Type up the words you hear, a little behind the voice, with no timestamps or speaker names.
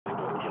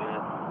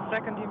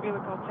Second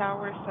umbilical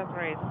tower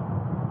separates.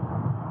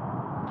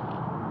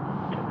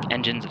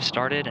 Engines have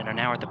started and are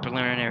now at the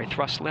preliminary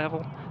thrust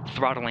level,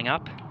 throttling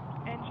up.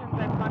 Engines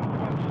at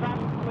maximum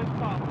thrust,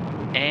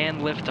 liftoff.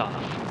 And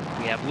liftoff.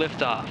 We have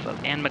liftoff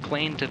of Anne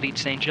McClain to beat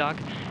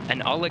Saint-Jacques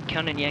and Oleg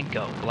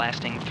Konenenko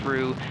blasting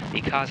through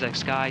the Kazakh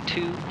sky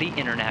to the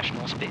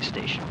International Space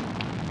Station.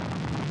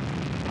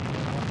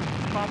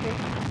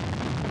 Copy.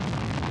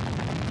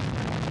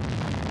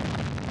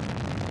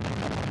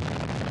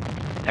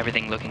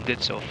 Everything looking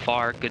good so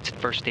far. Good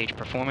first stage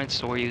performance.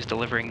 Soyuz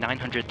delivering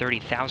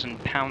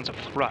 930,000 pounds of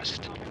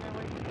thrust.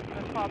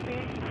 Copy.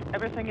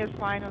 Everything is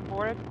fine on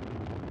board.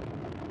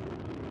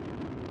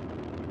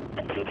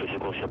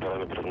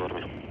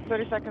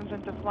 30 seconds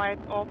into flight.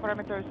 All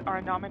parameters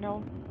are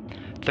nominal.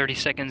 30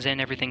 seconds in,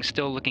 everything's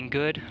still looking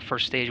good.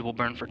 First stage will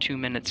burn for 2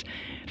 minutes.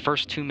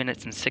 First 2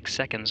 minutes and 6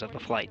 seconds of the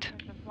flight.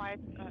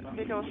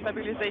 Vehicle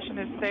stabilization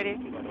is steady.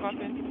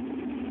 Copy.